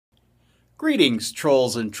Greetings,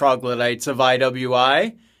 trolls and troglodytes of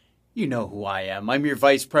IWI. You know who I am. I'm your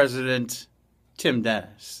Vice President, Tim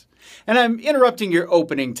Dennis. And I'm interrupting your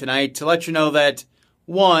opening tonight to let you know that,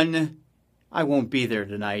 one, I won't be there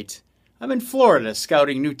tonight. I'm in Florida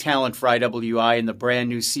scouting new talent for IWI in the brand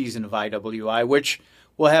new season of IWI, which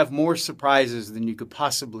will have more surprises than you could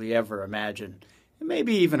possibly ever imagine. And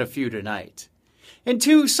maybe even a few tonight. And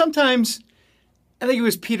two, sometimes, I think it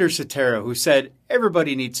was Peter Cetera who said,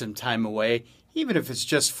 everybody needs some time away, even if it's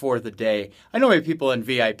just for the day. I know maybe people in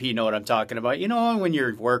VIP know what I'm talking about. You know, when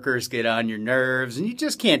your workers get on your nerves and you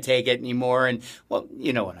just can't take it anymore. And, well,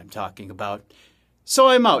 you know what I'm talking about. So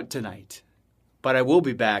I'm out tonight. But I will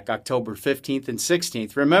be back October 15th and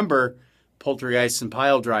 16th. Remember, Poultry Ice and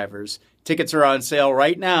Pile Drivers. Tickets are on sale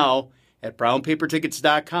right now at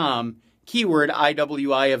brownpapertickets.com. Keyword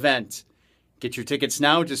IWI event. Get your tickets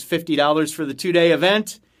now, just $50 for the 2-day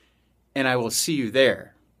event, and I will see you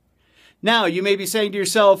there. Now, you may be saying to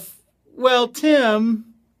yourself, well,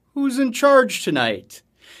 Tim, who's in charge tonight?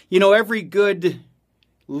 You know, every good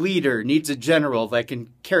leader needs a general that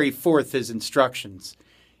can carry forth his instructions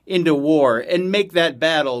into war and make that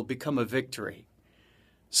battle become a victory.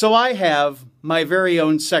 So I have my very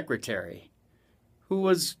own secretary, who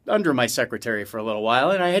was under my secretary for a little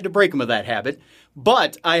while, and I had to break him of that habit.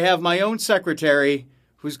 But I have my own secretary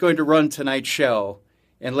who's going to run tonight's show.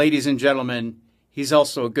 And ladies and gentlemen, he's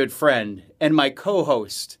also a good friend and my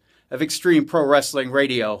co-host of Extreme Pro Wrestling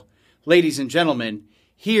Radio. Ladies and gentlemen,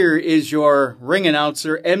 here is your ring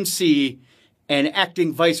announcer, MC, and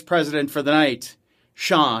acting vice president for the night,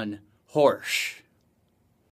 Sean Horsch.